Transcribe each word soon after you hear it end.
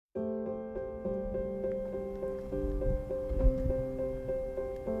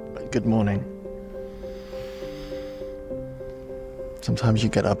Good morning. Sometimes you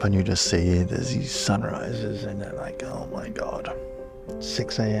get up and you just see there's these sunrises and they're like, oh my God,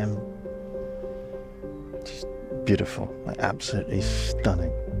 6 a.m. Just beautiful, like absolutely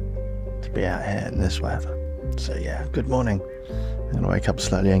stunning to be out here in this weather. So yeah, good morning. I'm gonna wake up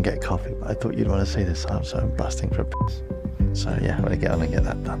slowly and get coffee, but I thought you'd want to see this, so I'm busting for a piss. So yeah, I'm gonna get on and get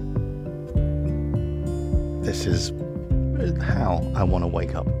that done. This is how I want to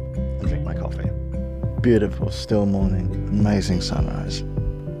wake up and drink my coffee. Beautiful, still morning, amazing sunrise.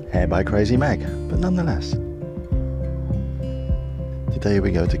 Hair by Crazy Meg, but nonetheless. Today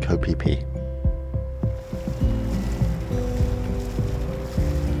we go to Koh Phi Phi.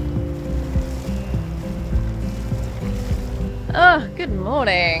 Oh, good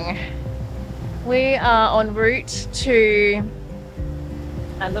morning. We are en route to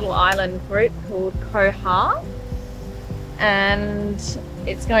a little island group called Koh Phi, and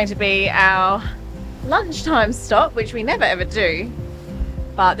it's going to be our lunchtime stop, which we never ever do.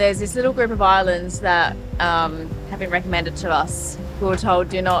 But there's this little group of islands that have been recommended to us. We were told,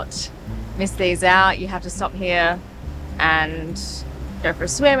 do not miss these out. You have to stop here and go for a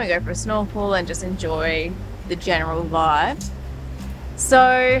swim and go for a snorkel and just enjoy the general vibe.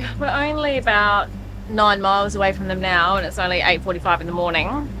 So we're only about 9 miles away from them now, and it's only 8:45 in the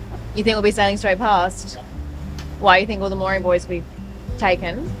morning. You think we'll be sailing straight past? Why, you think all the mooring buoys will be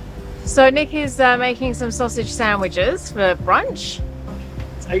taken? So Nick is making some sausage sandwiches for brunch.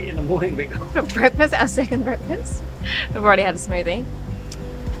 It's 8 in the morning, big. For breakfast, our second breakfast. We've already had a smoothie.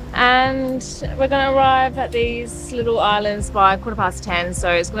 And we're going to arrive at these little islands by 10:15, so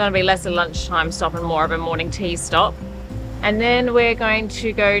it's going to be less a lunchtime stop and more of a morning tea stop. And then we're going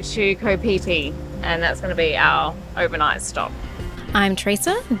to go to Koh Phi Phi, and that's going to be our overnight stop. I'm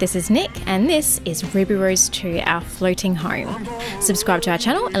Teresa, this is Nick, and this is Ruby Rose 2, our floating home. Subscribe to our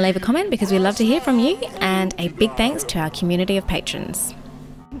channel and leave a comment because we love to hear from you, and a big thanks to our community of patrons.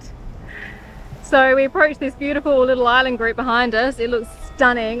 So we approached this beautiful little island group behind us. It looks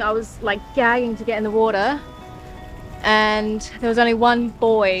stunning. I was like gagging to get in the water, and there was only one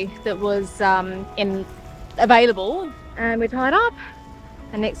buoy that was available, and we're tied up.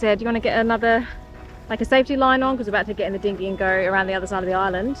 And Nick said, do you want to get another, like a safety line on, because we're about to get in the dinghy and go around the other side of the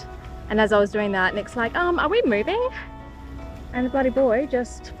island. And as I was doing that, Nick's like, are we moving? And the bloody buoy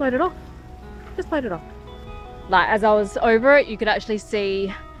just floated off. Just floated off. Like, as I was over it, you could actually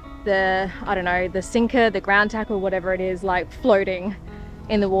see the, I don't know, the sinker, the ground tackle, whatever it is, like floating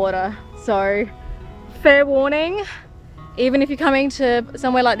in the water. So fair warning, even if you're coming to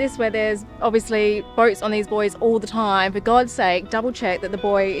somewhere like this where there's obviously boats on these buoys all the time, for God's sake, double check that the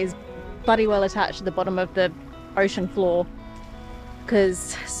buoy is bloody well attached to the bottom of the ocean floor,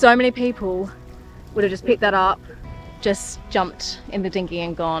 because so many people would have just picked that up, just jumped in the dinghy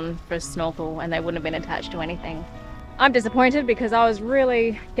and gone for a snorkel, and they wouldn't have been attached to anything. I'm disappointed because I was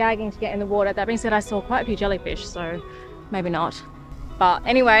really gagging to get in the water. That being said, I saw quite a few jellyfish, so maybe not. But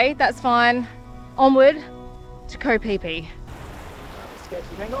anyway, that's fine. Onward to Koh Phi Phi.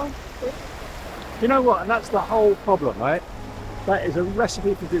 You know what? And that's the whole problem, right? That is a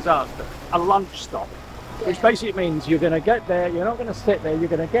recipe for disaster. A lunch stop. Which basically means you're going to get there, you're not going to sit there, you're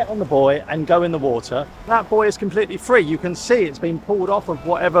going to get on the buoy and go in the water. That buoy is completely free. You can see it's been pulled off of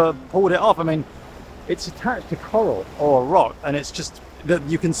whatever pulled it off. I mean, it's attached to coral or a rock, and it's just that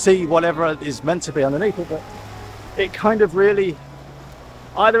you can see whatever is meant to be underneath it, but it kind of really,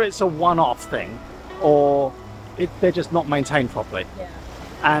 either it's a one-off thing or they're just not maintained properly. Yeah.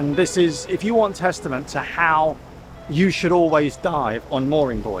 And this is, if you want testament to how you should always dive on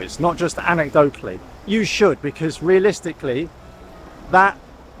mooring buoys, not just anecdotally, you should, because realistically, that,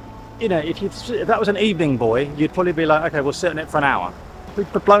 you know, if that was an evening buoy, you'd probably be like, okay, we'll sit on it for an hour.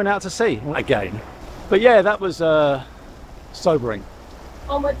 We'd be blown out to sea again. But yeah, that was sobering.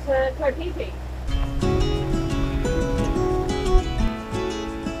 Onward to Koh Phi Phi.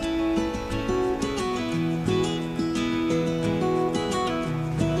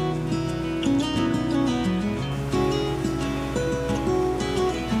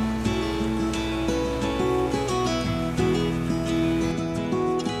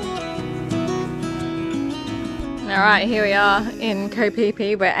 Alright, here we are in Koh Phi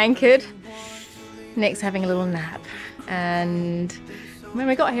Phi. We're anchored. Nick's having a little nap, and when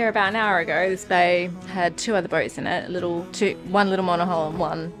we got here about an hour ago, this bay had 2 other boats in it, one little monohull and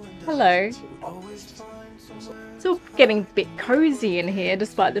one. Hello. It's all getting a bit cozy in here,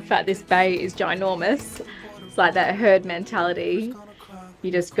 despite the fact this bay is ginormous. It's like that herd mentality.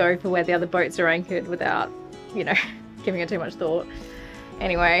 You just go for where the other boats are anchored without, you know, giving it too much thought.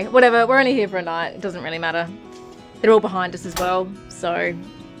 Anyway, whatever, we're only here for a night, it doesn't really matter. They're all behind us as well, so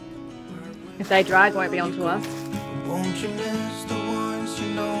If they drag, won't be onto us. Won't you miss the ones you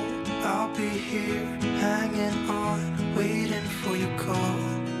know? I'll be here, hanging on, waiting for your call.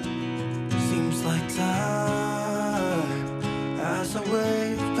 Seems like time as a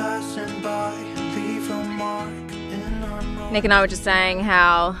wave passing by, leave a mark in our mind. Nick and I were just saying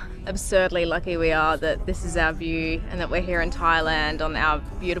how absurdly lucky we are that this is our view and that we're here in Thailand on our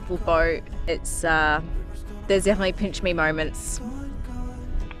beautiful boat. It's there's definitely pinch me moments,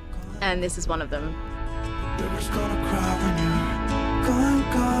 and this is one of them. River's gonna cry when you're gone,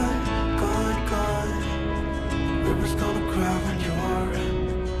 gone, gone, gone. River's gonna cry when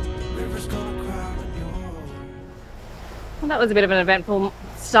you're. River's gonna cry when you're. Well, that was a bit of an eventful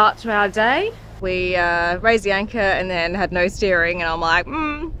start to our day. We raised the anchor and then had no steering, and I'm like,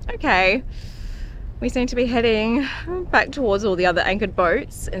 okay. We seem to be heading back towards all the other anchored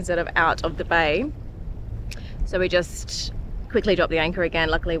boats instead of out of the bay. So we just quickly dropped the anchor again.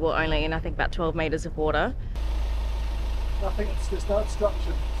 Luckily we're only in, I think, about 12 meters of water. I think it's just no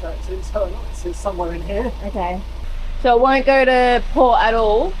obstruction, so it's in somewhere in here. Okay. So it won't go to port at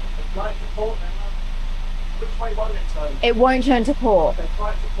all? It's right to port now. Which way won't it turn? It won't turn to port. Okay,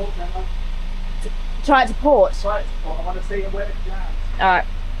 try it to port now. Try it to port. Try it to port. I want to see where it lands. Alright.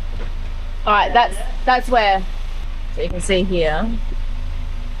 Alright, that's where. So you can see here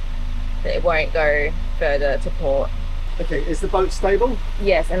that it won't go further to port. Okay, is the boat stable?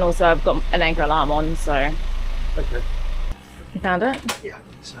 Yes, and also I've got an anchor alarm on, so. Okay. You found it? Yeah, I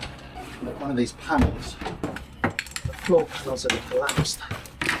think so. Like one of these panels, the floor panels that have collapsed.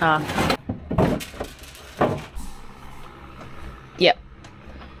 Ah. Yep.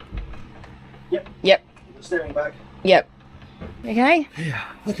 Yep. Yep. The steering back. Yep. Okay. Yeah.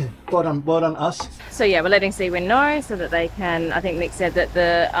 Okay. Well done us. So yeah, we're letting Seawind know so that they can. I think Nick said that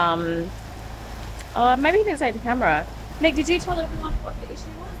the maybe he didn't say the camera. Nick, did you tell everyone what the issue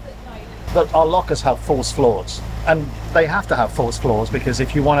was? No, you didn't. But our lockers have false floors, and they have to have false floors because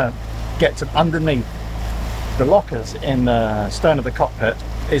if you want to get to underneath the lockers in the stern of the cockpit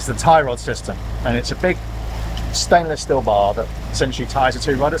is the tie rod system, and it's a big stainless steel bar that essentially ties the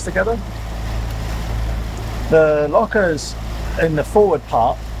two rudders together. The lockers in the forward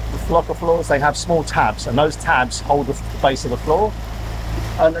part, the locker floors, they have small tabs, and those tabs hold the base of the floor,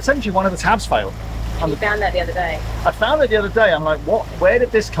 and essentially one of the tabs failed. You found that the other day. I found it the other day. I'm like, what? Where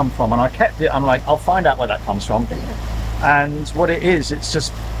did this come from? And I kept it. I'm like, I'll find out where that comes from. And what it is, it's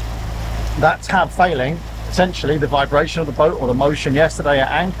just that tab failing. Essentially, the vibration of the boat or the motion yesterday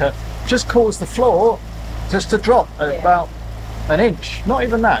at anchor just caused the floor just to drop at about an inch. Not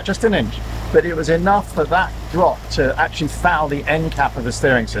even that, just an inch. But it was enough for that drop to actually foul the end cap of the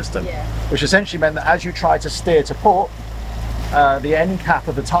steering system, which essentially meant that as you tried to steer to port, the end cap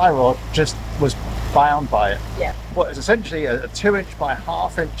of the tie rod just was bound by it. Yeah. What is essentially a 2-inch by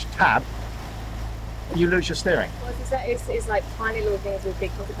 1/2-inch tab, you lose your steering. Well, it's like tiny little things with big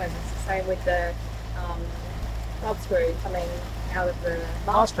consequences. The same with the knob screw coming out of the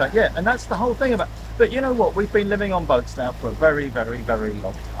mast track. Yeah, and that's the whole thing about. But you know what? We've been living on boats now for a very, very, very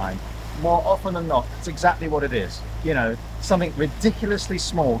long time. More often than not, it's exactly what it is. You know, something ridiculously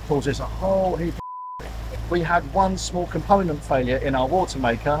small causes a whole heap. We had one small component failure in our water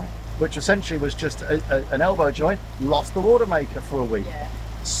maker, which essentially was just an elbow joint, lost the water maker for a week.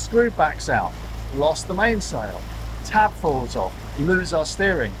 Screw backs out, lost the mainsail, tab falls off, lose our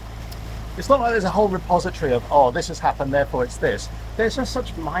steering. It's not like there's a whole repository of, oh, this has happened, therefore it's this. There's just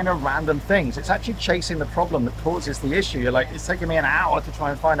such minor random things. It's actually chasing the problem that causes the issue. You're like, it's taking me an hour to try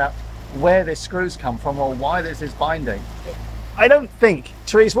and find out where this screws come from or why this is binding. I don't think,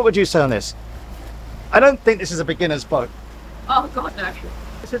 Therese, what would you say on this? I don't think this is a beginner's boat. Oh God, no.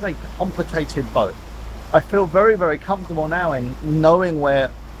 This is a complicated boat. I feel very, very comfortable now in knowing where,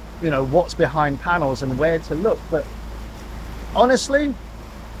 you know, what's behind panels and where to look. But honestly,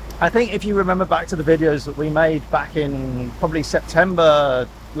 I think if you remember back to the videos that we made back in probably September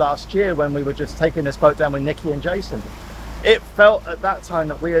last year when we were just taking this boat down with Nicky and Jason, it felt at that time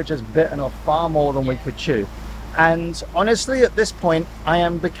that we had just bitten off far more than we could chew. And honestly, at this point, I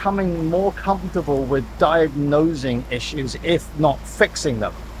am becoming more comfortable with diagnosing issues, if not fixing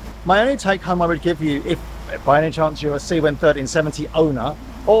them. My only take home I would give you, if by any chance you're a Seawind 1370 owner,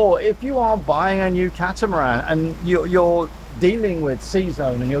 or if you are buying a new catamaran and you're dealing with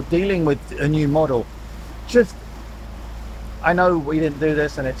C-Zone and you're dealing with a new model, just, I know we didn't do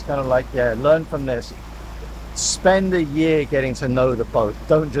this and it's kind of like, yeah, learn from this. Spend a year getting to know the boat.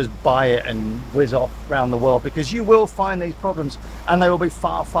 Don't just buy it and whiz off around the world, because you will find these problems and they will be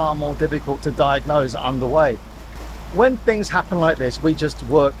far, far more difficult to diagnose underway. When things happen like this, we just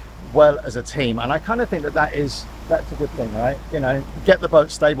work well as a team, and I kind of think that that is that's a good thing, right? You know, get the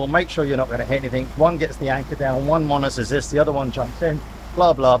boat stable, make sure you're not going to hit anything. One gets the anchor down, one monitors this, the other one jumps in,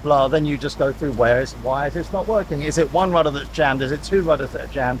 blah, blah, blah. Then you just go through why is it's not working? Is it one rudder that's jammed? Is it two rudders that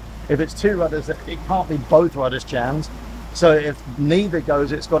are jammed? If it's two rudders, it can't be both rudders jammed. So if neither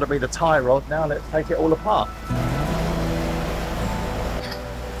goes, it's got to be the tie rod. Now let's take it all apart.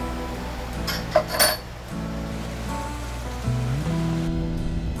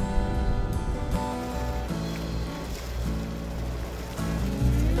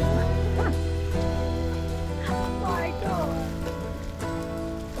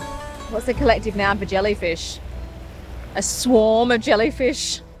 What's the collective noun for jellyfish? A swarm of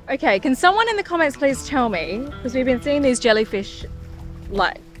jellyfish. Okay, can someone in the comments please tell me, because we've been seeing these jellyfish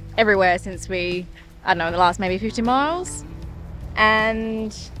like everywhere since I don't know, in the last maybe 50 miles.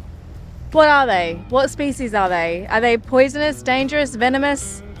 And what are they? What species are they? Are they poisonous, dangerous,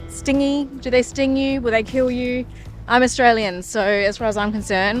 venomous, stingy? Do they sting you? Will they kill you? I'm Australian, so as far as I'm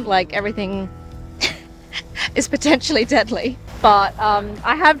concerned, like everything is potentially deadly. But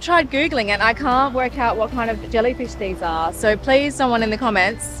I have tried Googling it and I can't work out what kind of jellyfish these are. So please, someone in the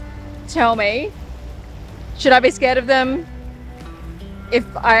comments, tell me, should I be scared of them? If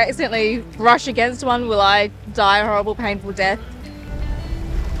I accidentally rush against one, will I die a horrible, painful death?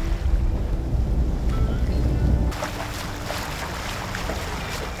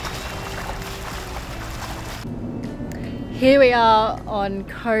 Here we are on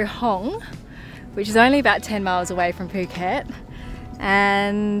Koh Hong, which is only about 10 miles away from Phuket.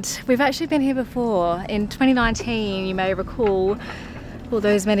 And we've actually been here before. In 2019, you may recall, all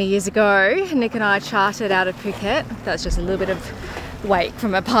those many years ago, Nick and I chartered out of Phuket. That's just a little bit of wake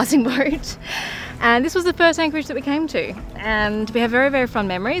from a passing boat. And this was the first anchorage that we came to. And we have very, very fond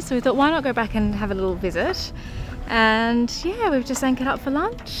memories. So we thought, why not go back and have a little visit? And yeah, we've just anchored up for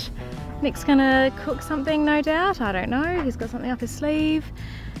lunch. Nick's gonna cook something, no doubt. I don't know. He's got something up his sleeve.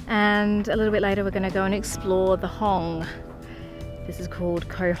 And a little bit later, we're gonna go and explore the Hong. This is called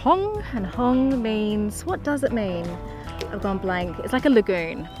Koh Hong, and Hong means, what does it mean? I've gone blank. It's like a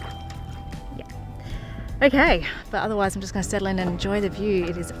lagoon. Yeah. Okay, but otherwise I'm just going to settle in and enjoy the view.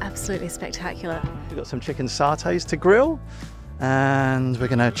 It is absolutely spectacular. We've got some chicken satays to grill, and we're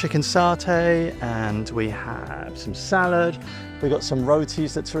going to have chicken satay, and we have some salad. We've got some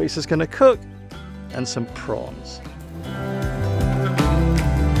rotis that Terysa's going to cook, and some prawns.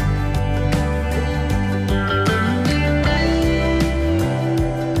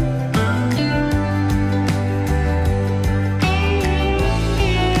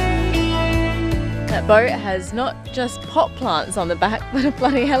 That boat has not just pot plants on the back, but a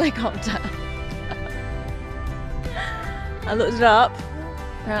bloody helicopter. I looked it up.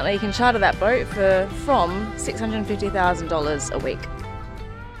 Apparently you can charter that boat from $650,000 a week.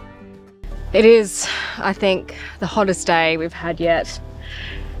 It is, I think, the hottest day we've had yet.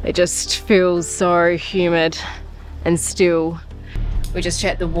 It just feels so humid and still. We just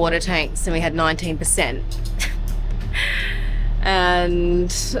checked the water tanks and we had 19%.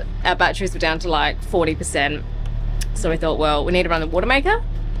 And our batteries were down to like 40%. So we thought, well, we need to run the water maker.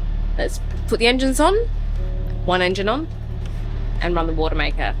 Let's put the engines on, one engine on, and run the water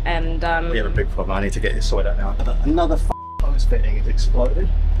maker. And we have a big problem. I need to get this sorted out now. Another hose fitting is exploded,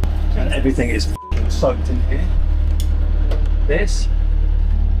 and everything is soaked in here. This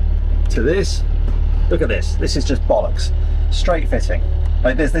to this. Look at this. This is just bollocks. Straight fitting.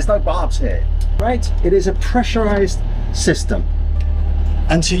 Like there's no barbs here, right? It is a pressurized system,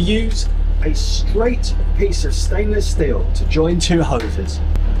 and to use a straight piece of stainless steel to join two hoses.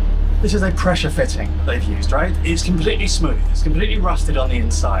 This is a pressure fitting that they've used, right? It's completely smooth. It's completely rusted on the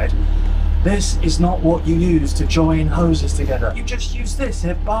inside. This is not what you use to join hoses together. You just use this.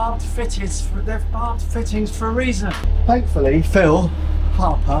 They're barbed fittings for a reason. Thankfully, Phil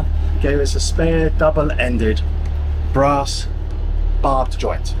Harper gave us a spare double-ended brass barbed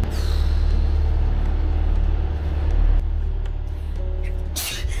joint.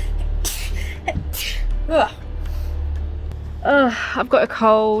 I've got a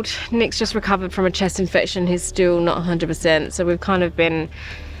cold. Nick's just recovered from a chest infection. He's still not 100%, so we've kind of been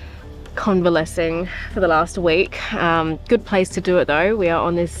convalescing for the last week. Good place to do it though. We are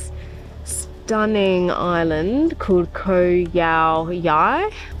on this stunning island called Koh Yao Yai.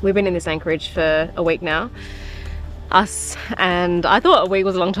 We've been in this anchorage for a week now. Us, and I thought a week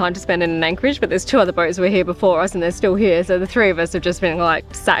was a long time to spend in an anchorage, but there's two other boats who were here before us and they're still here, so the three of us have just been like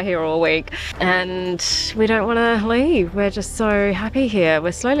sat here all week and we don't want to leave. We're just so happy here.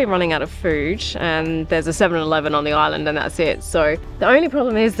 We're slowly running out of food and there's a 7-Eleven on the island and that's it. So the only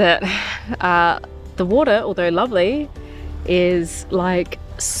problem is that the water, although lovely, is like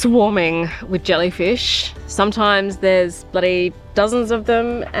swarming with jellyfish. Sometimes there's bloody dozens of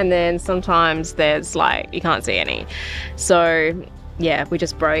them, and then sometimes there's like, you can't see any. So yeah, we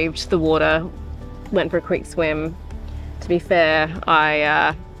just braved the water, went for a quick swim. To be fair,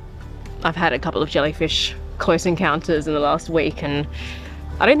 I've had a couple of jellyfish close encounters in the last week, and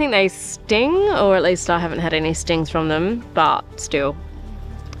I don't think they sting, or at least I haven't had any stings from them, but still,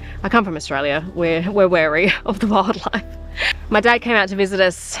 I come from Australia, we're wary of the wildlife. My dad came out to visit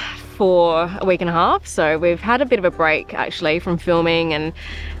us for a week and a half, so we've had a bit of a break actually from filming, and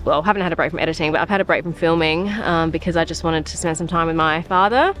well, haven't had a break from editing, but I've had a break from filming because I just wanted to spend some time with my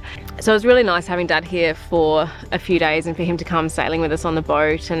father. So it was really nice having Dad here for a few days and for him to come sailing with us on the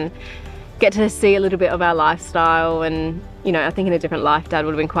boat and get to see a little bit of our lifestyle. And you know, I think in a different life Dad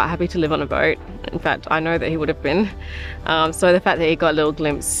would have been quite happy to live on a boat. In fact, I know that he would have been. So the fact that he got a little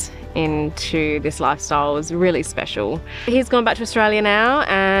glimpse into this lifestyle was really special. He's gone back to Australia now,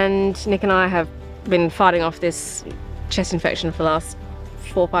 and Nick and I have been fighting off this chest infection for the last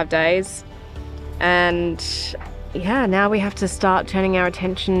 4 or 5 days, and yeah, now we have to start turning our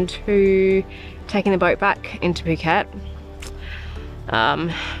attention to taking the boat back into Phuket,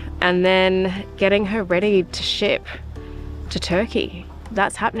 and then getting her ready to ship to Turkey.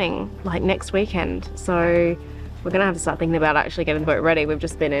 That's happening like next weekend, so we're gonna have to start thinking about actually getting the boat ready. We've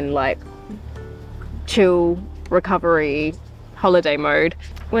just been in like chill, recovery, holiday mode.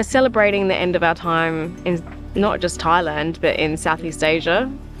 We're celebrating the end of our time in not just Thailand, but in Southeast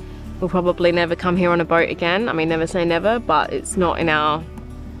Asia. We'll probably never come here on a boat again. I mean, never say never, but it's not in our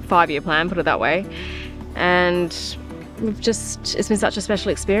 5-year plan, put it that way. And it's been such a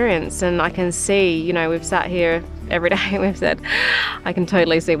special experience, and I can see, you know, we've sat here every day and we've said, I can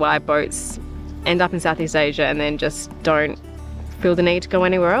totally see why boats end up in Southeast Asia and then just don't feel the need to go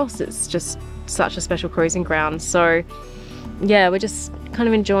anywhere else. It's just such a special cruising ground. So yeah, we're just kind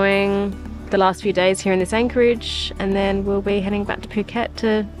of enjoying the last few days here in this anchorage, and then we'll be heading back to Phuket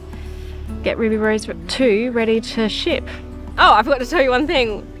to get Ruby Rose 2 ready to ship. Oh, I forgot to tell you one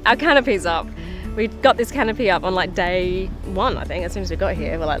thing. Our canopy's up. We got this canopy up on like day 1, I think. As soon as we got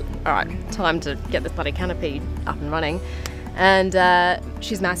here, we're like, all right, time to get this bloody canopy up and running. And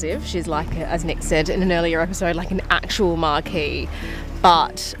she's massive. She's like, as Nick said in an earlier episode, like an actual marquee.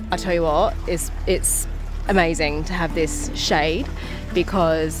 But I tell you what, it's amazing to have this shade,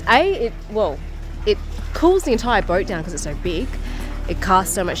 because it cools the entire boat down because it's so big. It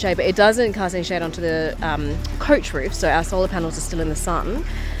casts so much shade, but it doesn't cast any shade onto the coach roof, so our solar panels are still in the sun.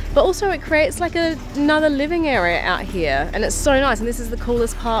 But also it creates like another living area out here, and it's so nice. And this is the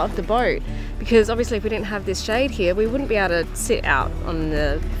coolest part of the boat, because obviously if we didn't have this shade here, we wouldn't be able to sit out on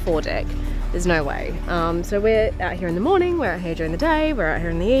the foredeck. There's no way. So we're out here in the morning, we're out here during the day, we're out here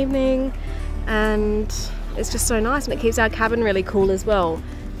in the evening, and it's just so nice. And it keeps our cabin really cool as well.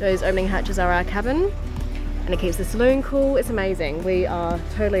 Those opening hatches are our cabin, and it keeps the saloon cool. It's amazing. We are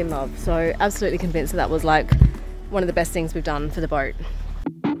totally in love. So absolutely convinced that was like one of the best things we've done for the boat.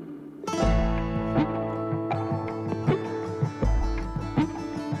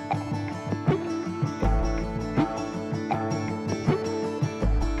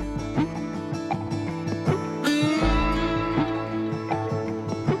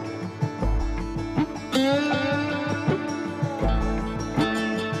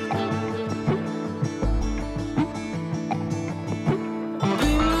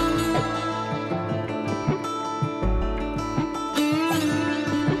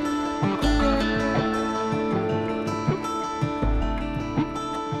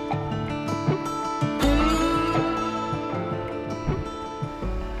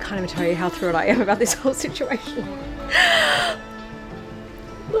 Can't even tell you how thrilled I am about this whole situation.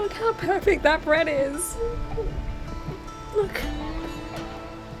 Look how perfect that bread is. Look.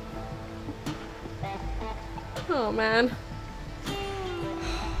 Oh man.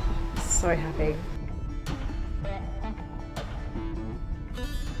 So happy.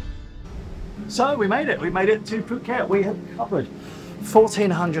 So we made it to Phuket. We have covered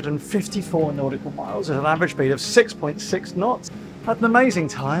 1,454 nautical miles at an average speed of 6.6 knots. Had an amazing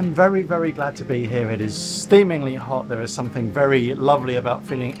time. Very, very glad to be here. It is steamingly hot. There is something very lovely about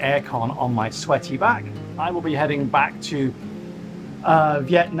feeling aircon on my sweaty back. I will be heading back to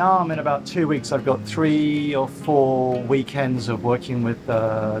Vietnam in about 2 weeks. I've got 3 or 4 weekends of working with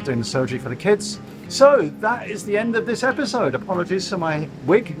doing the surgery for the kids. So that is the end of this episode. Apologies for my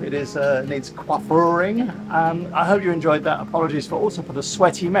wig. It is needs coiffuring. I hope you enjoyed that. Apologies for also for the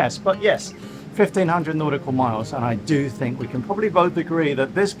sweaty mess. But yes, 1,500 nautical miles, and I do think we can probably both agree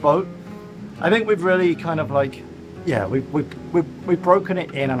that this boat, I think we've really kind of like, yeah, we've broken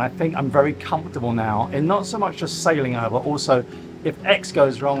it in, and I think I'm very comfortable now in not so much just sailing over, but also if X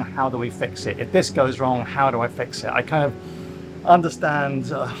goes wrong, how do we fix it? If this goes wrong, how do I fix it? I kind of understand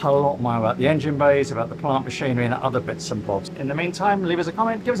a whole lot more about the engine bays, about the plant machinery and other bits and bobs. In the meantime, leave us a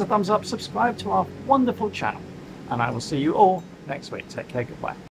comment, give us a thumbs up, subscribe to our wonderful channel, and I will see you all next week. Take care, goodbye.